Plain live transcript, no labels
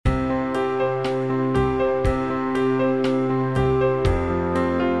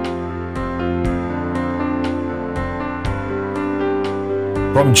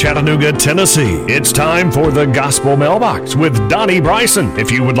from Chattanooga, Tennessee. It's time for the Gospel Mailbox with Donnie Bryson. If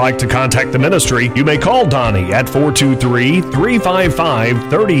you would like to contact the ministry, you may call Donnie at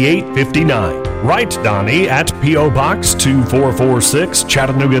 423-355-3859. Write Donnie at P.O. Box 2446,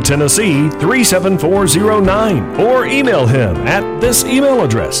 Chattanooga, Tennessee 37409. Or email him at this email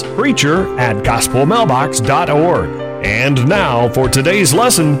address, preacher@gospelmailbox.org. And now for today's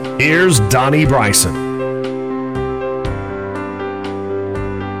lesson, here's Donnie Bryson.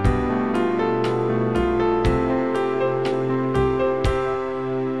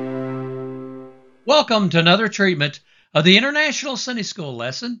 Welcome to another treatment of the International Sunday School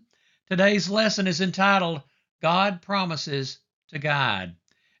lesson. Today's lesson is entitled, God Promises to Guide.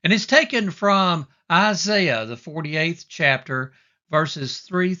 And it's taken from Isaiah, the 48th chapter, verses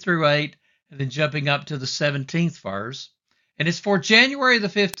 3 through 8, and then jumping up to the 17th verse. And it's for January the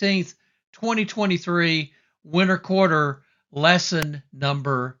 15th, 2023, winter quarter, lesson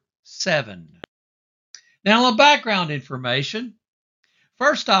number 7. Now, a background information.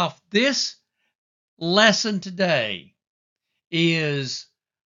 First off, this lesson today is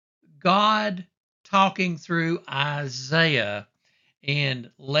God talking through Isaiah and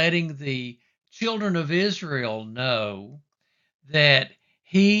letting the children of Israel know that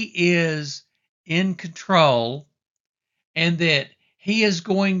he is in control and that he is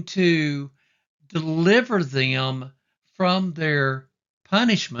going to deliver them from their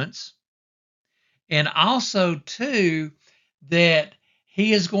punishments, and also too that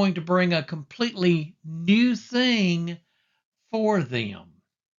he is going to bring a completely new thing for them.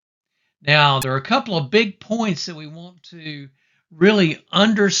 Now, there are a couple of big points that we want to really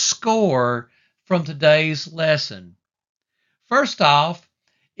underscore from today's lesson. First off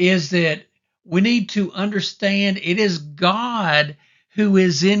is that we need to understand it is God who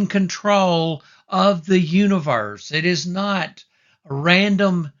is in control of the universe. It is not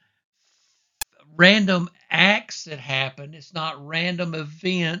random acts that happen. It's not random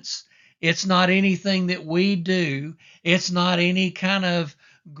events. It's not anything that we do. It's not any kind of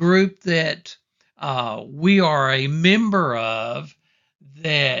group that we are a member of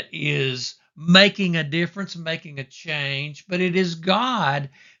that is making a difference, making a change, but it is God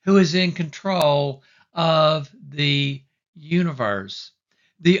who is in control of the universe.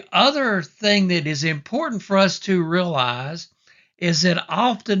 The other thing that is important for us to realize is that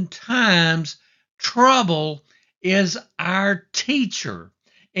oftentimes trouble is our teacher,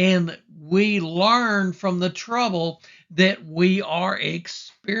 and we learn from the trouble that we are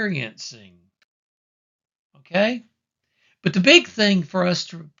experiencing. Okay? But the big thing for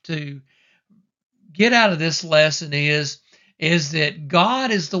us to get out of this lesson is that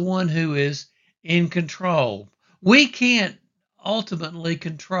God is the one who is in control. We can't ultimately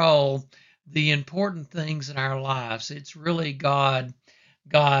control the important things in our lives. It's really God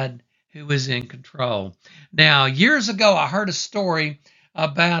who is in control. Now, years ago, I heard a story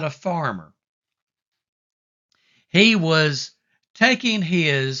about a farmer. He was taking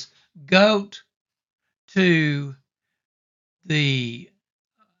his goat to the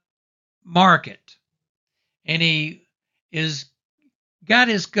market, and he got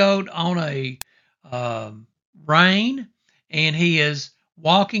his goat on a rein, and he is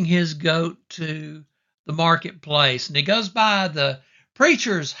walking his goat to the marketplace, and he goes by the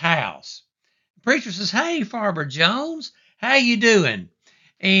preacher's house. The preacher says, "Hey, Farmer Jones, how you doing?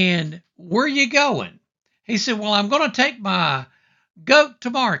 And where you going?" He said, "Well, I'm going to take my goat to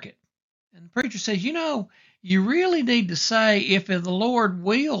market." And the preacher says, "You really need to say, if the Lord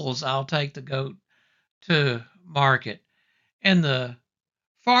wills, I'll take the goat to market." And the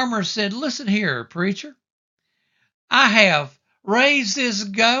farmer said, "Listen here, preacher. I have raised this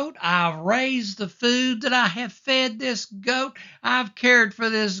goat. I've raised the food that I have fed this goat. I've cared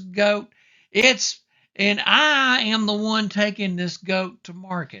for this goat. And I am the one taking this goat to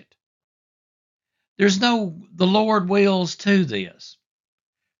market. There's no the Lord wills to this."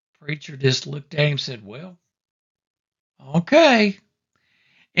 Preacher just looked at him and said, "Well, okay."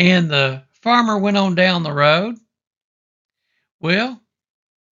 And the farmer went on down the road. Well,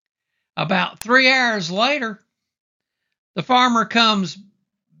 about 3 hours later, the farmer comes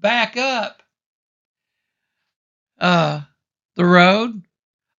back up the road,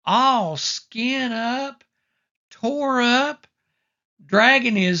 all skin up, tore up,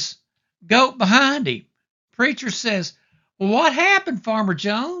 dragging his goat behind him. Preacher says, "Well, what happened, Farmer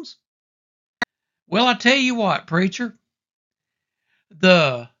Jones?" "Well, I tell you what, preacher.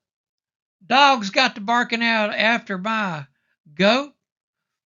 The dogs got to barking out after my goat.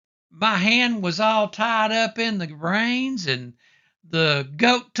 My hand was all tied up in the reins, and the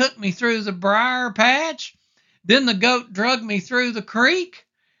goat took me through the briar patch. Then the goat dragged me through the creek.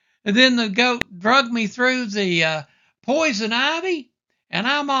 And then the goat drugged me through the poison ivy, and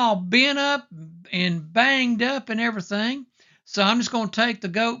I'm all bent up and banged up and everything. So I'm just going to take the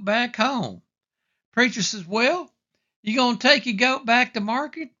goat back home. Preacher says, well, you going to take your goat back to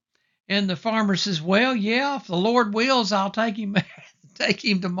market? And the farmer says, well, yeah, if the Lord wills, I'll take him take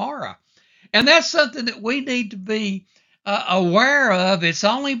him tomorrow. And that's something that we need to be aware of. It's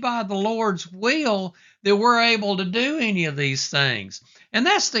only by the Lord's will that we're able to do any of these things. And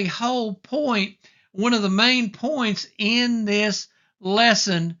that's the whole point. One of the main points in this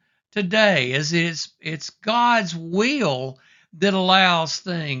lesson today is it's God's will that allows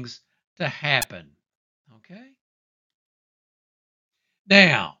things to happen. Okay?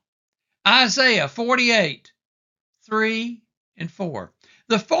 Now, Isaiah 48, 3 and 4.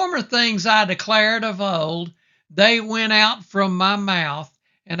 The former things I declared of old, they went out from my mouth,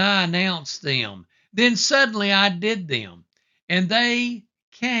 and I announced them. Then suddenly I did them, and they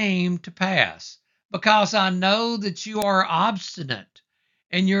came to pass, because I know that you are obstinate,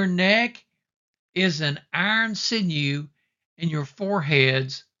 and your neck is an iron sinew, and your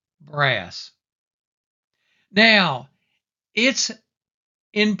foreheads brass. Now, it's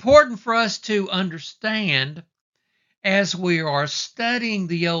important for us to understand as we are studying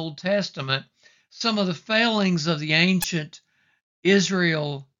the Old Testament some of the failings of the ancient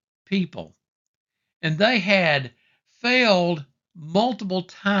Israel people. And they had failed multiple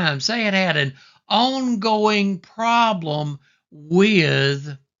times. They had had an ongoing problem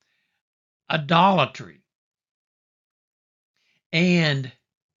with idolatry. And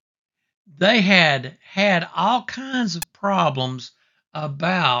they had had all kinds of problems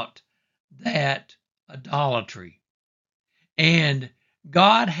about that idolatry. And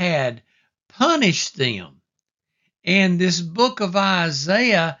God had punished them. And this book of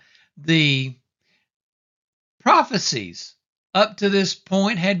Isaiah, the prophecies up to this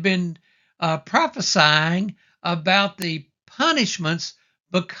point had been prophesying about the punishments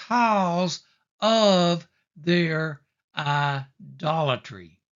because of their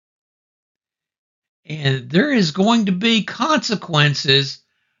idolatry. And there is going to be consequences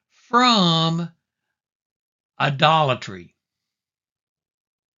from idolatry.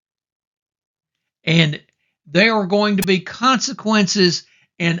 And there are going to be consequences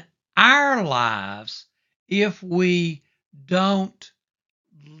in our lives if we don't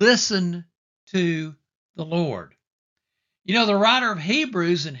listen to the Lord. You know, the writer of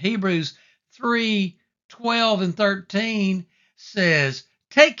Hebrews in Hebrews 3:12 and 13 says,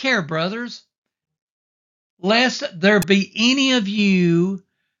 take care, brothers, lest there be any of you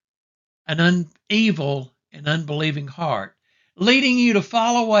an evil and unbelieving heart, leading you to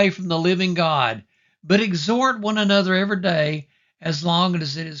fall away from the living God, but exhort one another every day as long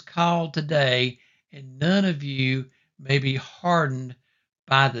as it is called today, and none of you may be hardened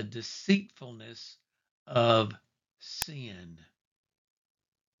by the deceitfulness of sin.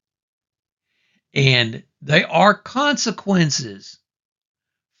 And there are consequences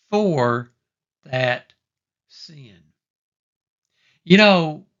for that sin. You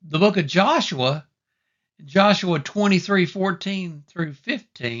know, the book of Joshua 23:14 through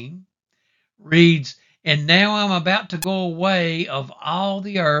 15 reads, and now I'm about to go away of all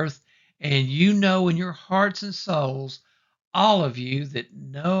the earth, and you know in your hearts and souls, all of you, that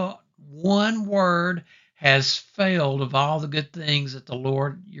no one word has failed of all the good things that the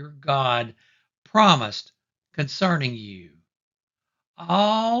Lord your God promised concerning you.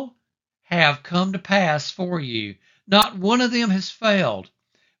 All have come to pass for you. Not one of them has failed.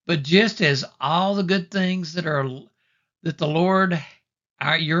 But just as all the good things that the Lord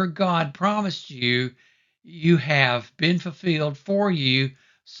your God promised you, you have been fulfilled for you,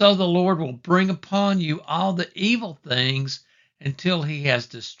 so the Lord will bring upon you all the evil things until he has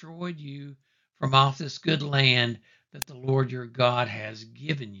destroyed you from off this good land that the Lord your God has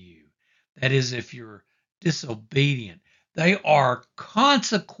given you. That is, if you're disobedient. They are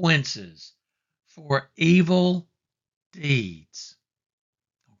consequences for evil deeds.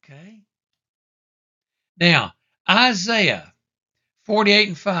 Okay? Now, Isaiah 48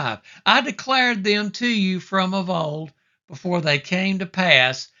 and 5. I declared them to you from of old, before they came to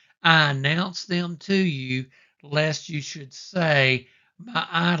pass. I announced them to you, lest you should say, my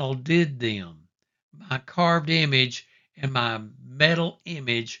idol did them. My carved image and my metal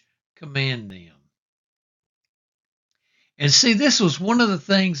image command them. And see, this was one of the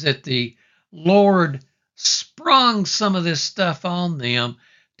things that the Lord sprung some of this stuff on them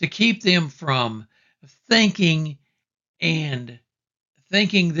to keep them from thinking that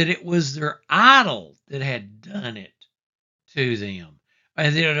it was their idol that had done it to them,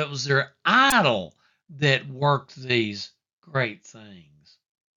 and that it was their idol that worked these great things.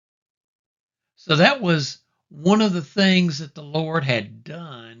 So that was one of the things that the Lord had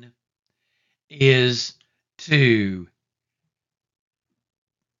done, is to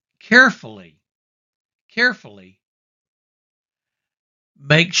carefully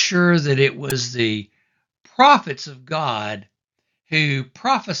make sure that it was the prophets of God who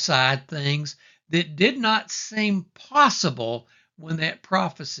prophesied things that did not seem possible when that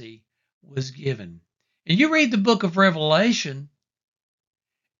prophecy was given. And you read the book of Revelation,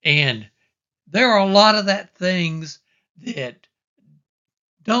 and there are a lot of that things that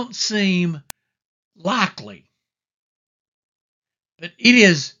don't seem likely. But it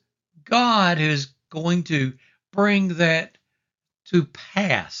is God who is going to bring that to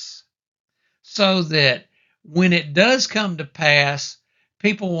pass, so that when it does come to pass,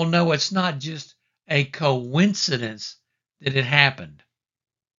 people will know it's not just a coincidence that it happened.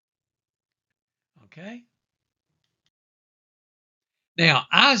 Okay? Now,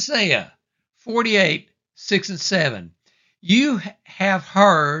 Isaiah 48, 6 and 7. You have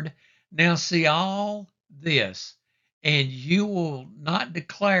heard, now see all this, and you will not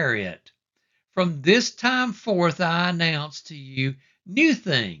declare it. From this time forth I announce to you new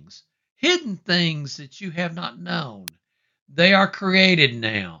things, hidden things that you have not known. They are created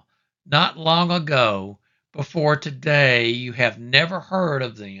now, not long ago, before today you have never heard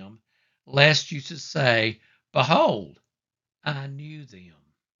of them, lest you should say, behold, I knew them.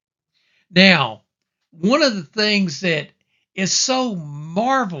 Now, one of the things that is so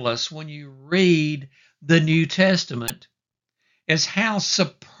marvelous when you read the New Testament is how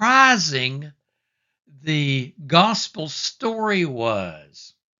surprising the gospel story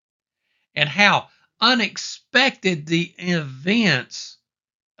was, and how unexpected the events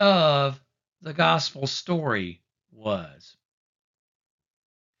of the gospel story was.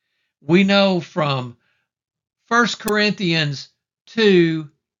 We know from 1 Corinthians 2,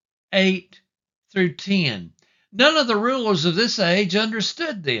 8 through 10. None of the rulers of this age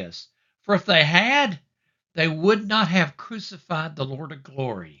understood this, for if they had, they would not have crucified the Lord of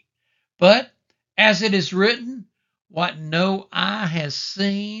glory. But as it is written, what no eye has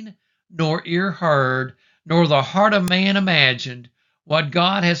seen, nor ear heard, nor the heart of man imagined, what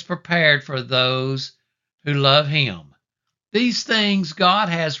God has prepared for those who love him. These things God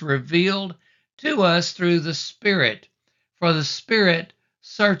has revealed to us through the Spirit, for the Spirit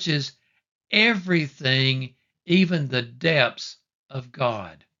searches everything, even the depths of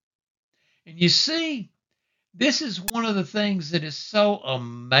God. And you see, this is one of the things that is so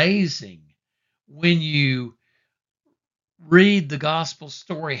amazing when you read the gospel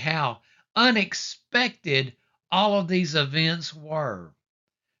story, how unexpected all of these events were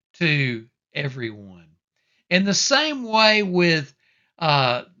to everyone. In the same way with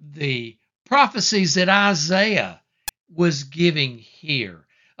the prophecies that Isaiah was giving here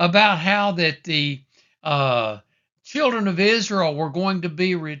about how that the children of Israel were going to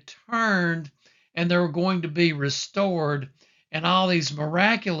be returned and they were going to be restored, and all these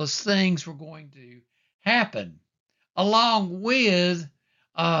miraculous things were going to happen, along with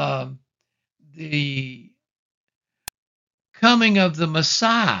the coming of the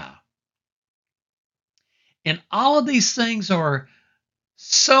Messiah. And all of these things are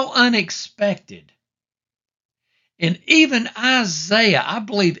so unexpected. And even Isaiah, I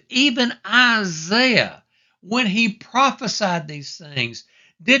believe even Isaiah, when he prophesied these things,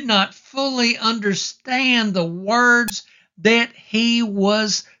 did not fully understand the words that he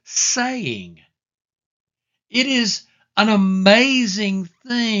was saying. It is an amazing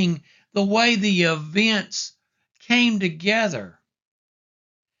thing the way the events came together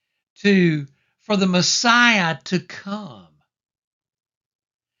for the Messiah to come,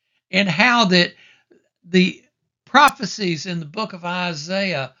 and how that the prophecies in the book of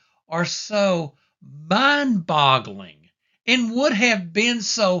Isaiah are so mind-boggling, and would have been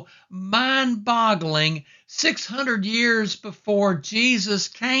so mind-boggling 600 years before Jesus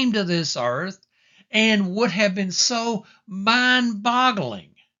came to this earth, and would have been so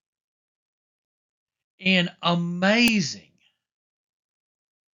mind-boggling and amazing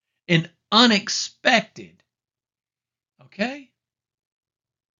and unexpected. Okay?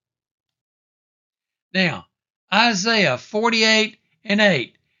 Now, Isaiah 48 and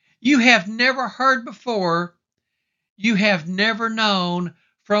 8. You have never heard before, you have never known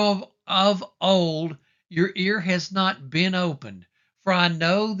from of old, your ear has not been opened. For I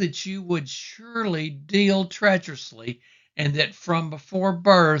know that you would surely deal treacherously, and that from before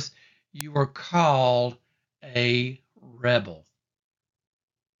birth you were called a rebel.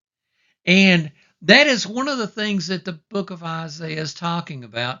 And that is one of the things that the book of Isaiah is talking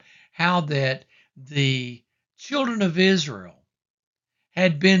about, how that the children of Israel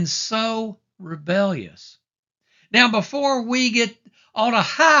had been so rebellious. Now, before we get on a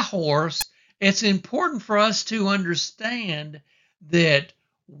high horse, it's important for us to understand that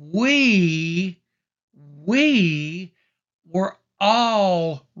we were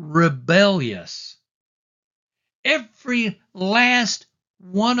all rebellious. Every last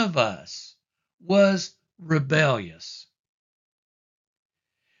one of us was rebellious.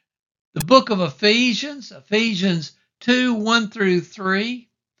 The book of Ephesians 2, 1 through 3,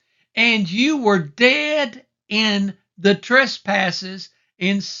 and you were dead in the trespasses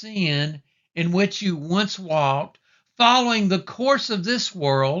in sin in which you once walked, following the course of this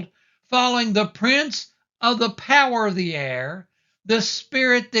world, following the prince of the power of the air, the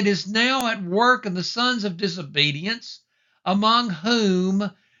spirit that is now at work in the sons of disobedience, among whom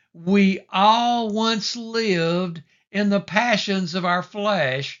we all once lived in the passions of our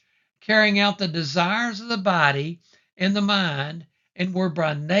flesh, carrying out the desires of the body and the mind, and were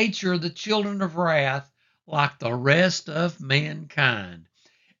by nature the children of wrath, like the rest of mankind.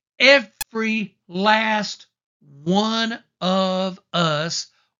 Every last one of us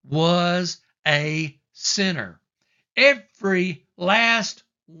was a sinner. Every last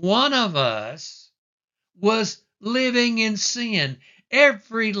one of us was living in sin.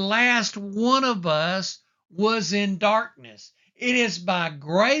 Every last one of us was in darkness. It is by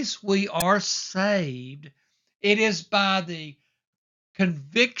grace we are saved. It is by the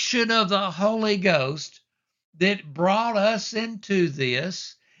conviction of the Holy Ghost that brought us into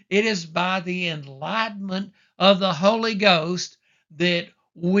this. It is by the enlightenment of the Holy Ghost that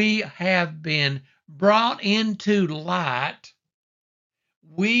we have been brought into light.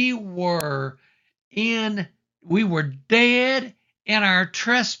 We were dead in our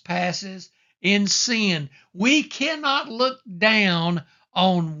trespasses in sin. We cannot look down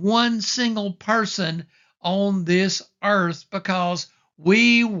on one single person on this earth because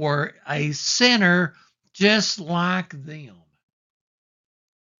we were a sinner just like them.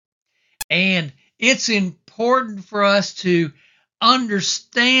 And it's important for us to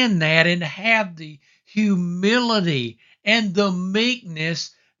understand that and have the humility and the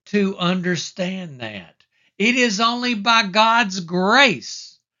meekness to understand that. It is only by God's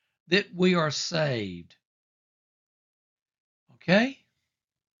grace that we are saved. Okay?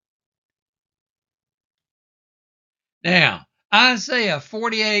 Now, Isaiah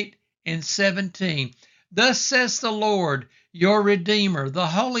 48 and 17. Thus says the Lord, your Redeemer, the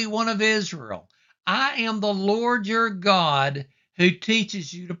Holy One of Israel. I am the Lord your God who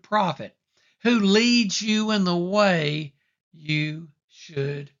teaches you to profit, who leads you in the way you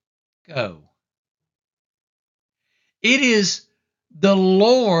should go. It is the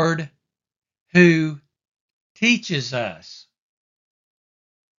Lord who teaches us.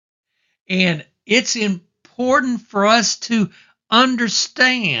 And it's important for us to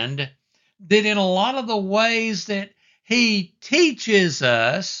understand that in a lot of the ways that he teaches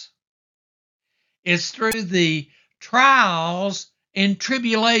us is through the trials and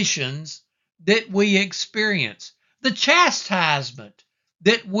tribulations that we experience, the chastisement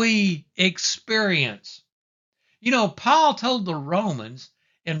that we experience. You know, Paul told the Romans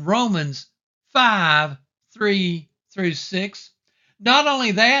in Romans 5, 3 through 6, not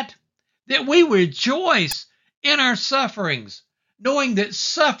only that we rejoice in our sufferings, knowing that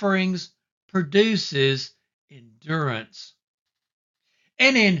sufferings produces endurance.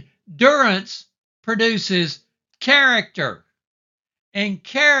 And endurance produces character. And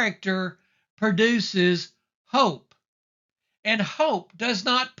character produces hope. And hope does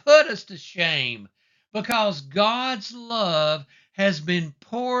not put us to shame because God's love has been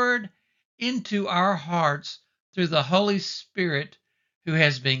poured into our hearts through the Holy Spirit who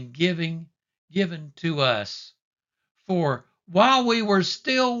has been given to us. For while we were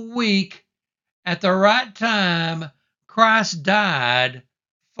still weak, at the right time, Christ died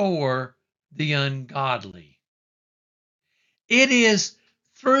for the ungodly. It is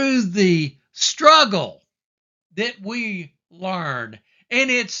through the struggle that we learn,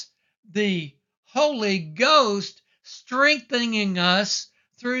 and it's the Holy Ghost strengthening us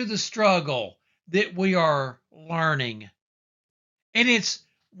through the struggle that we are learning. And it's,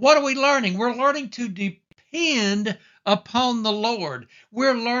 what are we learning? We're learning to depend upon the Lord.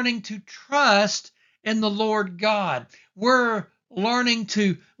 We're learning to trust in the Lord God. We're learning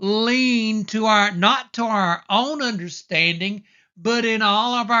to lean to not to our own understanding, but in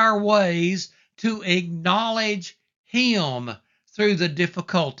all of our ways to acknowledge Him through the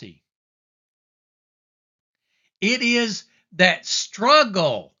difficulty. It is that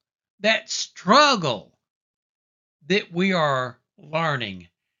struggle that we are learning.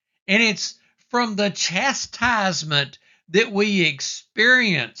 And it's from the chastisement that we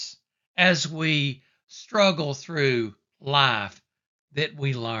experience as we struggle through life that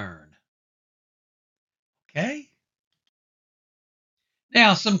we learn. Okay?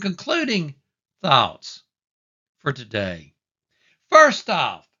 Now, some concluding thoughts for today. First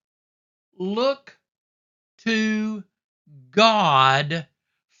off, look to God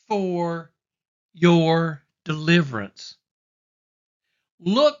for your deliverance.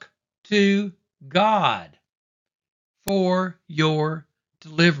 Look to God for your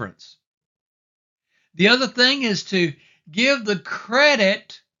deliverance. The other thing is to give the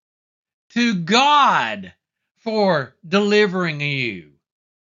credit to God for delivering you.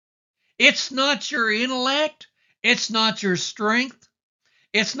 It's not your intellect. It's not your strength.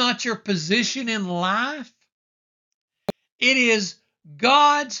 It's not your position in life. It is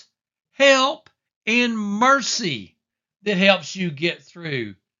God's help and mercy that helps you get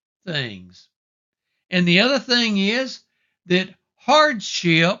through things. And the other thing is that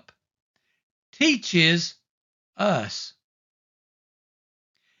hardship teaches us.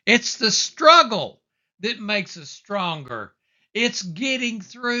 It's the struggle that makes us stronger. It's getting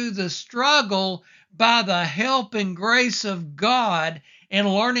through the struggle by the help and grace of God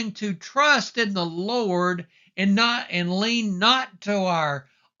and learning to trust in the Lord and lean not to our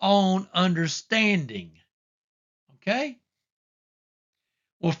own understanding. Okay?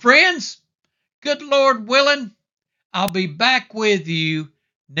 Well, friends, good Lord willing, I'll be back with you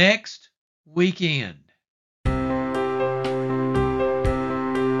next weekend.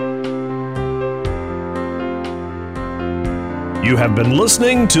 You have been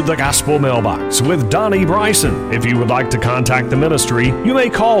listening to the Gospel Mailbox with Donnie Bryson. If you would like to contact the ministry, you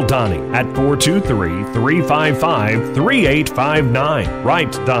may call Donnie at 423-355-3859.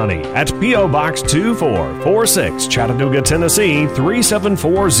 Write Donnie at P.O. Box 2446, Chattanooga, Tennessee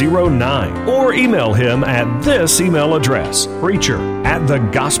 37409. Or email him at this email address,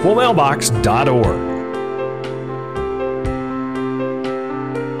 preacher@thegospelmailbox.org.